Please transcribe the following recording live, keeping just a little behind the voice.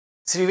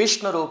శ్రీ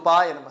విష్ణు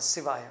రూపాయ నమ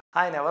శివాయ.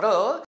 ఆయన ఎవరో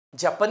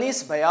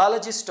జపనీస్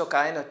బయాలజిస్ట్ ఒక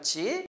ఆయన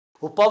వచ్చి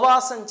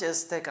ఉపవాసం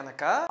చేస్తే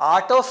కనుక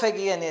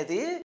ఆటోఫెగీ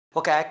అనేది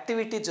ఒక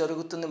యాక్టివిటీ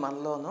జరుగుతుంది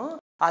మనలోను,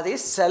 అది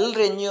సెల్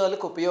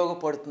రెన్యూవల్కి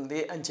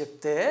ఉపయోగపడుతుంది అని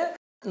చెప్తే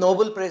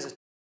నోబెల్ ప్రైజ్.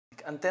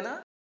 అంతేనా?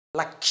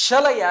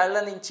 లక్షల ఏళ్ల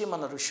నుంచి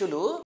మన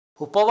ఋషులు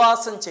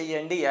ఉపవాసం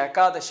చెయ్యండి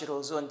ఏకాదశి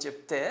రోజు అని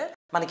చెప్తే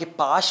మనకి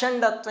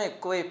పాషండత్వం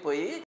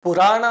ఎక్కువైపోయి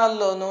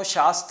పురాణాల్లోనూ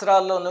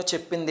శాస్త్రాల్లోనూ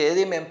చెప్పింది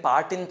ఏది మేము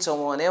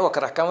పాటించము అనే ఒక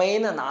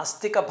రకమైన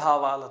నాస్తిక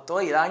భావాలతో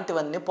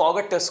ఇలాంటివన్నీ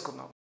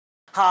పోగొట్టేసుకున్నాం.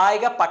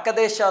 హాయిగా పక్క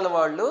దేశాల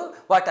వాళ్ళు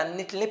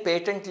వాటన్నిటిని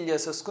పేటెంట్లు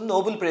చేసేసుకుని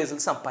నోబెల్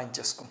ప్రైజులు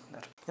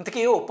సంపాదించేసుకుంటున్నారు.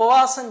 ఇంతకీ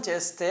ఉపవాసం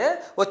చేస్తే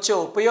వచ్చే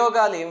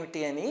ఉపయోగాలు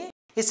ఏమిటి అని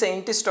ఈ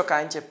సైంటిస్ట్ ఒక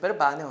ఆయన చెప్పారు.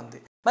 బాగానే ఉంది.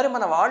 మరి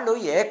మన వాళ్ళు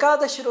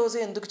ఏకాదశి రోజు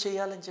ఎందుకు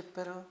చేయాలని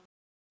చెప్పారు?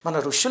 మన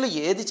ఋషులు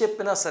ఏది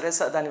చెప్పినా సరే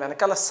దాని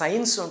వెనకాల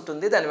సైన్స్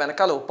ఉంటుంది, దాని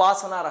వెనకాల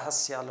ఉపాసనా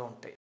రహస్యాలు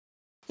ఉంటాయి.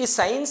 ఈ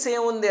సైన్స్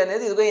ఏముంది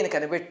అనేది ఇదిగో ఈయన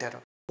కనిపెట్టారు.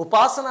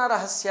 ఉపాసనా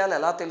రహస్యాలు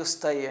ఎలా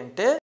తెలుస్తాయి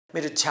అంటే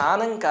మీరు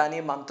ధ్యానం కానీ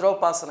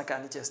మంత్రోపాసన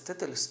కానీ చేస్తే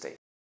తెలుస్తాయి.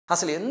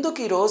 అసలు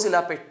ఎందుకు ఈరోజు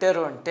ఇలా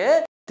పెట్టారు అంటే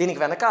దీనికి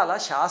వెనకాల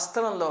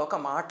శాస్త్రంలో ఒక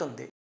మాట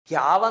ఉంది.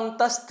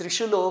 యావంత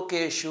స్త్రిషు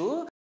లోకేషు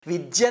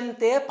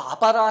విద్యంతే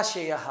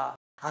పాపరాశయ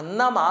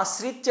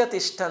అన్నమాశ్రిత్య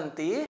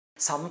తిష్టంతి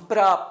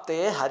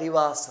సంప్రాప్తే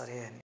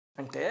హరివాసరే అని.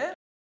 అంటే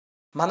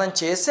మనం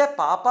చేసే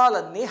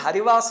పాపాలన్నీ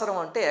హరివాసరం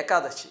అంటే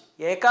ఏకాదశి.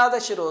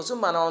 ఏకాదశి రోజు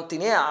మనం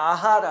తినే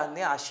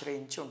ఆహారాన్ని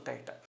ఆశ్రయించి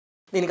ఉంటాయట.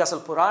 దీనికి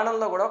అసలు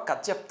పురాణంలో కూడా ఒక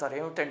కథ చెప్తారు.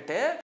 ఏమిటంటే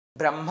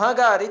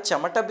బ్రహ్మగారి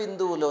చెమట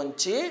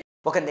బిందువులోంచి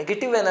ఒక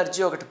నెగిటివ్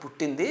ఎనర్జీ ఒకటి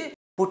పుట్టింది.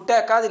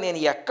 పుట్టాక అది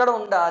నేను ఎక్కడ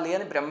ఉండాలి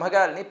అని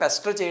బ్రహ్మగారిని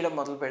పెస్టర్ చేయడం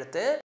మొదలు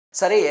పెడితే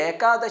సరే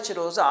ఏకాదశి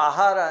రోజు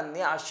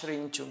ఆహారాన్ని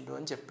ఆశ్రయించుండు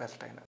అని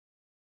చెప్పారట ఆయన.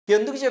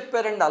 ఎందుకు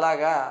చెప్పారండి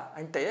అలాగా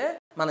అంటే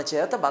మన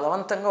చేత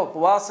బలవంతంగా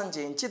ఉపవాసం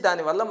చేయించి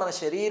దానివల్ల మన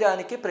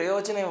శరీరానికి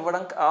ప్రయోజనం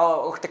ఇవ్వడం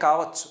ఒకటి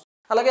కావచ్చు.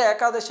 అలాగే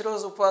ఏకాదశి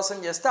రోజు ఉపవాసం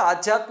చేస్తే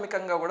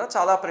ఆధ్యాత్మికంగా కూడా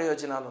చాలా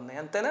ప్రయోజనాలు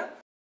ఉన్నాయి. అంతేనా?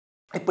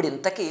 ఇప్పుడు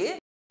ఇంతకీ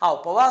ఆ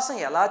ఉపవాసం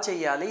ఎలా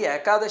చేయాలి,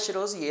 ఏకాదశి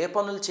రోజు ఏ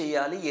పనులు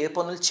చేయాలి, ఏ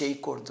పనులు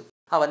చేయకూడదు,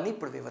 అవన్నీ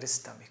ఇప్పుడు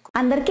వివరిస్తాం మీకు.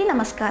 అందరికీ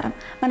నమస్కారం.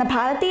 మన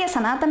భారతీయ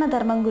సనాతన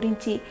ధర్మం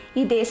గురించి,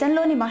 ఈ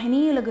దేశంలోని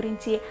మహనీయుల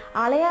గురించి,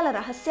 ఆలయాల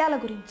రహస్యాల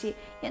గురించి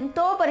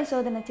ఎంతో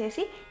పరిశోధన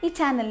చేసి ఈ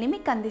ఛానల్ని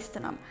మీకు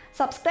అందిస్తున్నాం.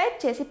 సబ్స్క్రైబ్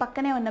చేసి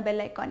పక్కనే ఉన్న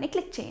బెల్ ఐకాన్ని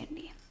క్లిక్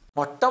చేయండి.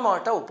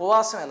 మొట్టమొదట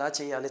ఉపవాసం ఎలా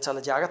చేయాలి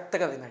చాలా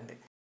జాగ్రత్తగా వినండి.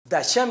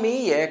 దశమి,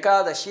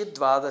 ఏకాదశి,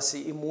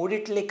 ద్వాదశి ఈ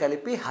మూడింటిని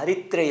కలిపి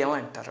హరిత్రయం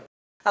అంటారు.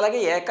 అలాగే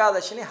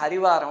ఏకాదశిని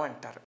హరివారం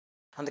అంటారు.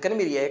 అందుకని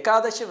మీరు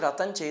ఏకాదశి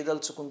వ్రతం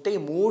చేయదలుచుకుంటే ఈ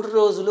 3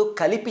 రోజులు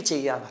కలిపి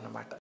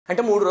చేయాలన్నమాట.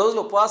 అంటే 3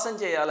 రోజులు ఉపవాసం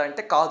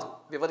చేయాలంటే కాదు,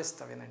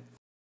 వివరిస్తా వినండి.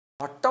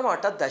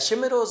 మొట్టమొదట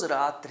దశమి రోజు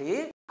రాత్రి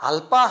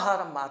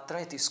అల్పాహారం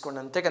మాత్రమే తీసుకోండి.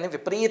 అంతేగాని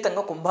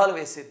విపరీతంగా కుంభాలు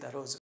వేసేద్ది ఆ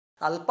రోజు.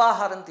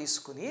 అల్పాహారం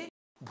తీసుకుని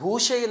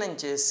భూషయనం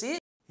చేసి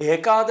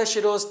ఏకాదశి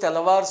రోజు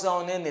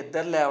తెల్లవారుజామునే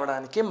నిద్ర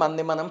లేవడానికి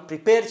మనం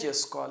ప్రిపేర్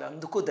చేసుకోవాలి.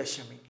 అందుకు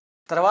దశమి.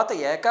 తర్వాత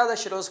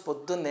ఏకాదశి రోజు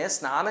పొద్దున్నే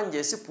స్నానం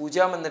చేసి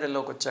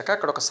పూజామందిరంలోకి వచ్చాక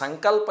అక్కడ ఒక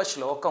సంకల్ప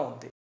శ్లోకం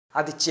ఉంది,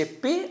 అది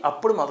చెప్పి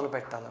అప్పుడు మొదలు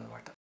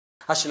పెట్టాలన్నమాట.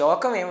 ఆ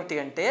శ్లోకం ఏమిటి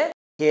అంటే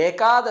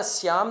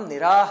ఏకాదశ్యాం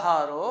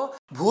నిరాహారో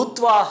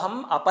భూత్వాహం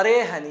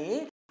అపరేహని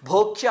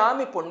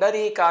భోక్ష్యామి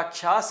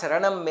పుండరీకాక్ష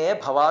శరణం మే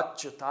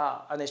భవాచ్యుత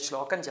అనే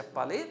శ్లోకం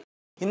చెప్పాలి.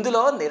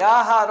 ఇందులో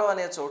నిరాహారం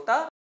అనే చోట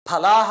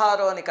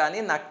ఫలాహారం అని కానీ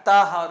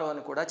నక్తాహారం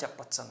అని కూడా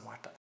చెప్పచ్చు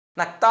అనమాట.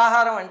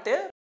 నక్తాహారం అంటే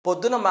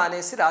పొద్దున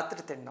మానేసి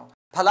రాత్రి తినడం,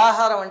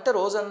 ఫలాహారం అంటే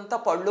రోజంతా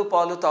పళ్ళు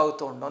పాలు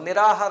తాగుతూ ఉండడం,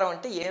 నిరాహారం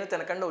అంటే ఏమి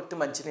తినకుండా ఉట్టి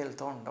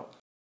మంచినీళ్ళతో ఉండడం.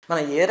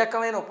 మనం ఏ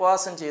రకమైన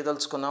ఉపవాసం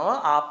చేయదలుచుకున్నామో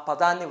ఆ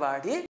పదాన్ని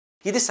వాడి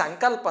ఇది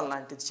సంకల్పం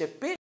లాంటిది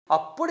చెప్పి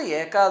అప్పుడు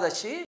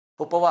ఏకాదశి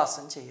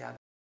ఉపవాసం చేయాలి.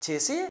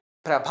 చేసి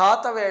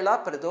ప్రభాత వేళ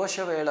ప్రదోష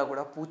వేళ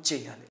కూడా పూజ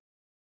చేయాలి.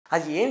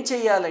 అది ఏం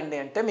చేయాలండి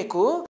అంటే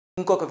మీకు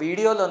ఇంకొక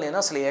వీడియోలో నేను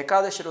అసలు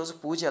ఏకాదశి రోజు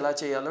పూజ ఎలా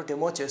చేయాలో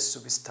డెమో చేసి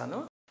చూపిస్తాను.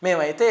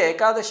 మేమైతే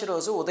ఏకాదశి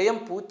రోజు ఉదయం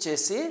పూజ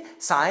చేసి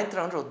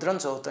సాయంత్రం రుద్రం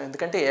చదువుతాం.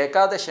 ఎందుకంటే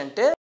ఏకాదశి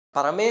అంటే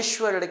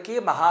పరమేశ్వరుడికి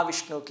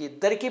మహావిష్ణువుకి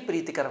ఇద్దరికీ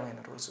ప్రీతికరమైన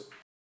రోజు.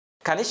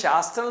 కానీ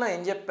శాస్త్రంలో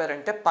ఏం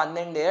చెప్పారంటే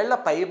 12 ఏళ్ల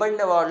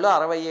పైబడిన వాళ్ళు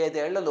 65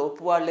 ఏళ్ల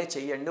లోపు వాళ్ళే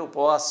చేయండి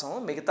ఉపవాసం,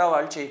 మిగతా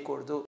వాళ్ళు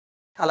చేయకూడదు.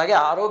 అలాగే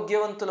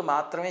ఆరోగ్యవంతులు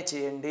మాత్రమే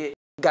చేయండి,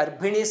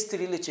 గర్భిణీ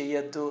స్త్రీలు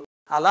చేయొద్దు,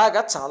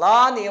 అలాగా చాలా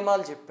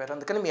నియమాలు చెప్పారు.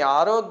 అందుకని మీ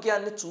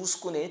ఆరోగ్యాన్ని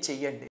చూసుకునే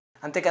చెయ్యండి,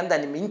 అంతేకాని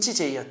దాన్ని మించి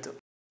చెయ్యొద్దు.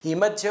 ఈ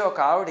మధ్య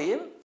ఒక ఆవిడ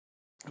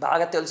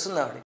బాగా తెలుసుంది,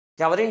 ఆవిడ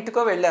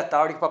ఎవరింటికో వెళ్ళారు.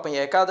 ఆవిడికి పాపం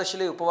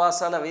ఏకాదశిలు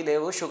ఉపవాసాలు అవి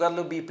లేవు,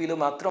 షుగర్లు బీపీలు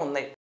మాత్రం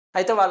ఉన్నాయి.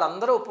 అయితే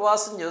వాళ్ళందరూ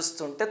ఉపవాసం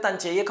చేస్తుంటే తను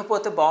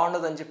చేయకపోతే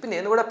బాగుండదని చెప్పి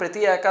నేను కూడా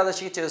ప్రతి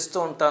ఏకాదశికి చేస్తూ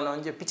ఉంటాను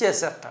అని చెప్పి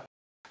చేశారట.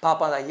 పాప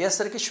అది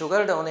అయ్యేసరికి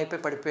షుగర్ డౌన్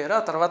అయిపోయి పడిపోయారు.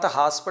 ఆ తర్వాత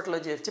హాస్పిటల్లో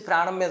చేర్చి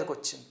ప్రాణం మీదకి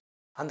వచ్చింది.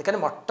 అందుకని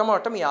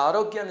మొట్టమొదట మీ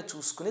ఆరోగ్యాన్ని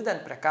చూసుకుని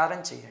దాని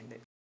ప్రకారం చేయండి.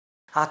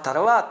 ఆ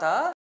తర్వాత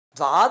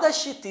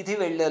ద్వాదశి తిథి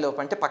వెళ్ళేలోపు,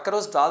 అంటే పక్క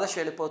రోజు ద్వాదశి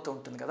వెళ్ళిపోతూ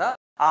ఉంటుంది కదా,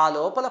 ఆ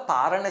లోపల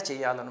పారణ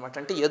చేయాలన్నమాట.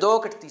 అంటే ఏదో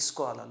ఒకటి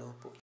తీసుకోవాలి ఆ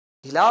లోపు.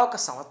 ఇలా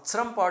 1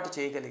 సంవత్సరం పాటు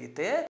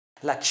చేయగలిగితే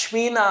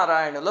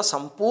లక్ష్మీనారాయణలో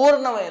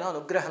సంపూర్ణమైన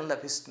అనుగ్రహం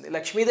లభిస్తుంది.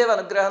 లక్ష్మీదేవి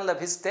అనుగ్రహం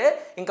లభిస్తే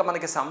ఇంకా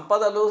మనకి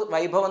సంపదలు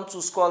వైభవం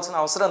చూసుకోవాల్సిన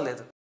అవసరం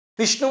లేదు.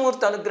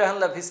 విష్ణుమూర్తి అనుగ్రహం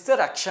లభిస్తే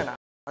రక్షణ.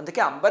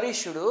 అందుకే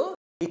అంబరీషుడు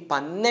ఈ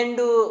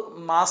 12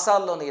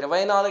 మాసాల్లోని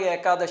 24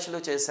 ఏకాదశులు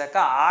చేశాక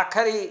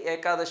ఆఖరి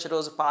ఏకాదశి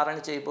రోజు పారణ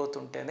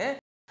చేయబోతుంటేనే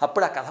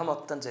అప్పుడు ఆ కథ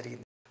మొత్తం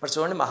జరిగింది. మరి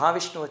చూడండి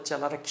మహావిష్ణువు వచ్చి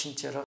ఎలా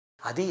రక్షించారో,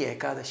 అది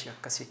ఏకాదశి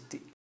యొక్క శక్తి.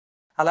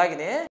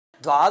 అలాగనే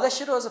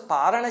ద్వాదశి రోజు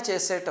పారణ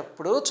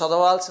చేసేటప్పుడు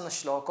చదవాల్సిన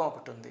శ్లోకం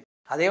ఒకటి ఉంది.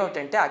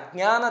 అదేమిటంటే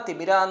అజ్ఞాన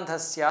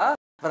తిమిరాంధస్య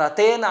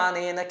వ్రతే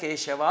నానేన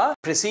కేశవ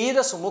ప్రసీద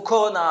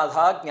సుముఖోనాథ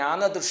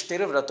జ్ఞాన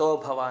దృష్టిర్ వ్రతో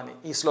భవాని.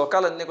 ఈ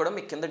శ్లోకాలన్నీ కూడా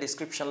మీకు కింద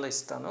డిస్క్రిప్షన్లో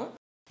ఇస్తాను.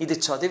 ఇది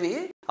చదివి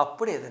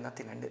అప్పుడు ఏదైనా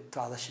తినండి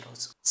ద్వాదశి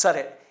రోజు.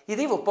 సరే,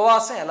 ఇది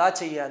ఉపవాసం ఎలా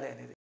చేయాలి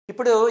అనేది.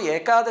 ఇప్పుడు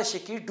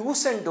ఏకాదశికి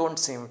డూస్ అండ్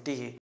డోంట్స్ ఏమిటి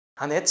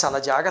అనేది చాలా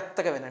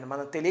జాగ్రత్తగా వినండి.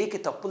 మనం తెలియకి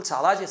తప్పులు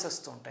చాలా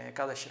చేసేస్తూ ఉంటాం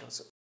ఏకాదశి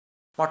రోజు.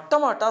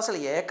 మొట్టమొదట అసలు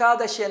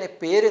ఏకాదశి అనే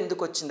పేరు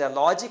ఎందుకు వచ్చింది, ఆ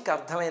లాజిక్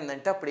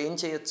అర్థమైందంటే అప్పుడు ఏం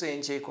చేయొచ్చు ఏం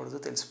చేయకూడదు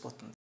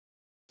తెలిసిపోతుంది.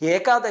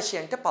 ఏకాదశి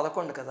అంటే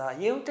 11 కదా.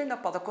 ఏమిటండి ఆ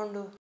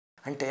 11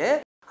 అంటే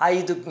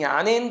 5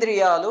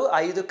 జ్ఞానేంద్రియాలు,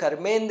 5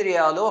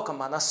 కర్మేంద్రియాలు, ఒక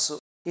మనస్సు.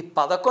 ఈ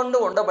 11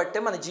 ఉండబట్టే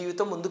మన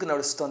జీవితం ముందుకు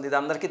నడుస్తుంది. ఇది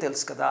అందరికీ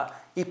తెలుసు కదా.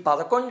 ఈ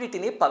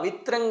 11టిని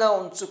పవిత్రంగా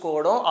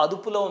ఉంచుకోవడం,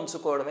 అదుపులో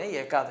ఉంచుకోవడమే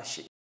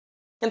ఏకాదశి.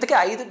 ఇంతకీ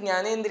 5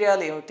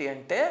 జ్ఞానేంద్రియాలు ఏమిటి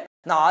అంటే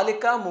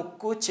నాలిక,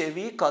 ముక్కు,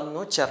 చెవి,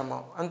 కన్ను,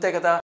 చర్మం, అంతే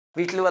కదా.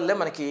 వీటి వల్లే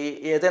మనకి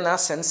ఏదైనా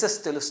సెన్సెస్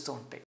తెలుస్తూ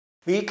ఉంటాయి.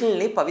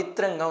 వీటిని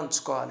పవిత్రంగా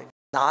ఉంచుకోవాలి.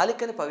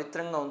 నాలికని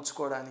పవిత్రంగా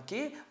ఉంచుకోవడానికి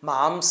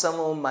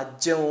మాంసము,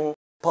 మద్యము,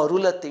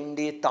 పరుల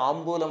తిండి,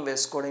 తాంబూలం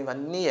వేసుకోవడం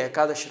ఇవన్నీ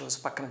ఏకాదశి రోజు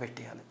పక్కన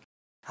పెట్టేయాలి.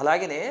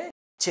 అలాగనే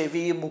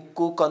చెవి,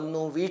 ముక్కు,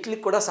 కన్ను వీటికి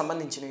కూడా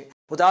సంబంధించినవి.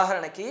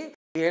 ఉదాహరణకి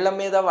వీళ్ళ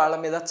మీద వాళ్ళ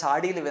మీద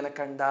చాడీలు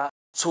వినకుండా,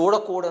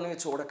 చూడకూడనివి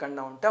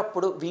చూడకుండా ఉంటే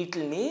అప్పుడు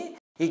వీటిని,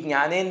 ఈ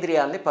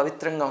జ్ఞానేంద్రియాలని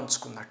పవిత్రంగా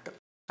ఉంచుకున్నట్టు.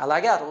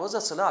 అలాగే ఆ రోజు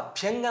అసలు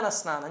అభ్యంగన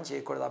స్నానం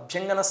చేయకూడదు.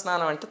 అభ్యంగన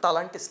స్నానం అంటే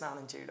తలంటి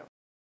స్నానం చేయడం.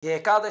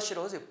 ఏకాదశి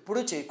రోజు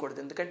ఎప్పుడూ చేయకూడదు,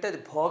 ఎందుకంటే అది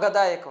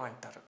భోగదాయకం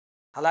అంటారు.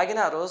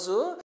 అలాగనే ఆ రోజు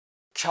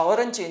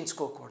క్షౌరం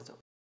చేయించుకోకూడదు.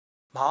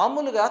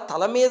 మామూలుగా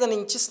తల మీద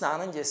నుంచి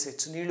స్నానం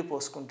చేసేయచ్చు నీళ్లు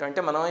పోసుకుంటూ. అంటే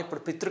మనం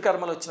ఇప్పుడు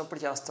పితృకర్మలు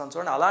వచ్చినప్పుడు చేస్తాం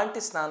చూడండి, అలాంటి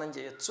స్నానం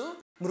చేయొచ్చు.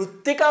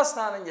 మృత్తికా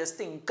స్నానం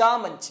చేస్తే ఇంకా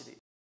మంచిది.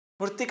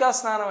 మృత్తికా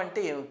స్నానం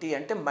అంటే ఏమిటి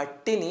అంటే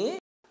మట్టిని,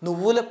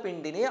 నువ్వుల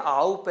పిండిని,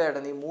 ఆవు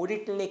పేడని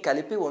మూడింటిని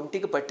కలిపి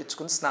ఒంటికి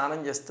పట్టించుకుని స్నానం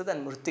చేస్తే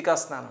దాన్ని మృత్తికా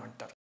స్నానం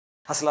అంటారు.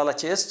 అసలు అలా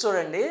చేసి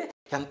చూడండి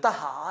ఎంత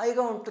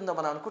హాయిగా ఉంటుందో.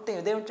 మనం అనుకుంటే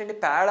ఇదేమిటండి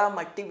పేడ,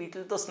 మట్టి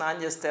వీటితో స్నానం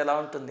చేస్తే ఎలా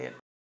ఉంటుంది.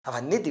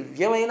 అవన్నీ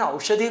దివ్యమైన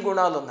ఔషధీ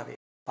గుణాలు ఉన్నవి.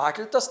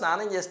 వాటితో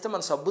స్నానం చేస్తే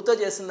మన సబ్బుతో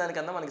చేసిన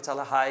దానికన్నా మనకి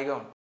చాలా హాయిగా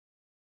ఉంటుంది.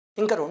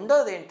 ఇంకా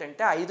రెండోది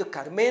ఏంటంటే 5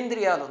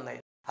 కర్మేంద్రియాలు ఉన్నాయి.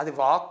 అది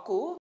వాక్కు,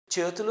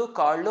 చేతులు,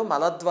 కాళ్ళు,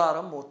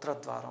 మలద్వారం,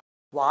 మూత్రద్వారం.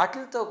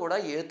 వాటితో కూడా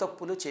ఏ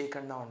తప్పులు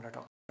చేయకుండా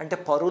ఉండటం. అంటే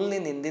పరుల్ని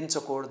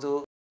నిందించకూడదు,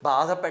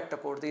 బాధ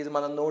పెట్టకూడదు. ఇది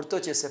మనం నోటితో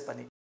చేసే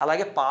పని.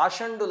 అలాగే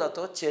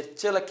పాషండులతో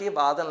చర్చలకి,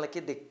 వాదనలకి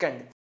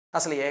దిక్కండి.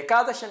 అసలు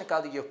ఏకాదశి అని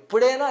కాదు,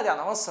 ఎప్పుడైనా అది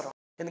అనవసరం.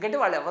 ఎందుకంటే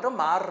వాళ్ళు ఎవరో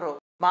మారరు.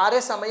 మారే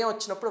సమయం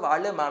వచ్చినప్పుడు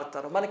వాళ్ళే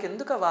మారుతారు. మనకి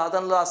ఎందుకు ఆ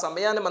వాదనలో, ఆ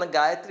సమయాన్ని మనం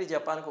గాయత్రి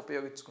జపానికి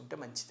ఉపయోగించుకుంటే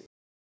మంచిది.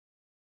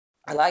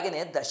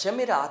 అలాగనే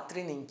దశమి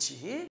రాత్రి నుంచి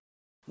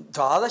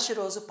ద్వాదశి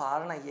రోజు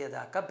పాలన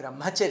అయ్యేదాకా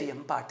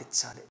బ్రహ్మచర్యం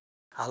పాటించాలి.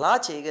 అలా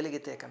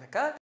చేయగలిగితే కనుక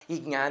ఈ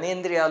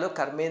జ్ఞానేంద్రియాలు,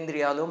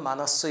 కర్మేంద్రియాలు,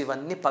 మనస్సు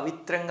ఇవన్నీ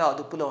పవిత్రంగా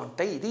అదుపులో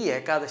ఉంటాయి. ఇది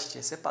ఏకాదశి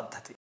చేసే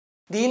పద్ధతి.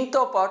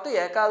 దీంతో పాటు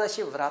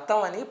ఏకాదశి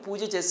వ్రతం అని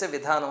పూజ చేసే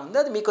విధానం ఉంది.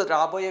 అది మీకు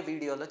రాబోయే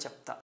వీడియోలో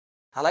చెప్తా.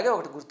 అలాగే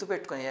ఒకటి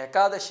గుర్తుపెట్టుకొని,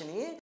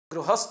 ఏకాదశిని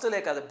గృహస్థులే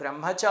కాదు,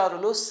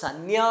 బ్రహ్మచారులు,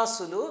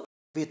 సన్యాసులు,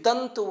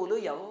 వితంతువులు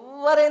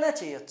ఎవరైనా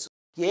చేయొచ్చు.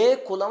 ఏ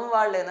కులం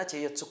వాళ్ళైనా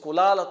చేయొచ్చు.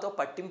 కులాలతో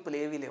పట్టింపులు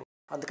ఏవీ లేవు.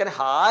 అందుకని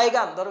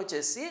హాయిగా అందరూ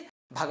చేసి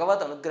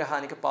భగవద్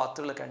అనుగ్రహానికి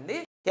పాత్రులు కండి.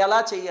 ఎలా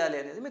చేయాలి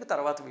అనేది మీకు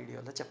తర్వాత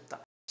వీడియోలో చెప్తా.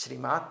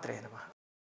 శ్రీమాత్రే నమః.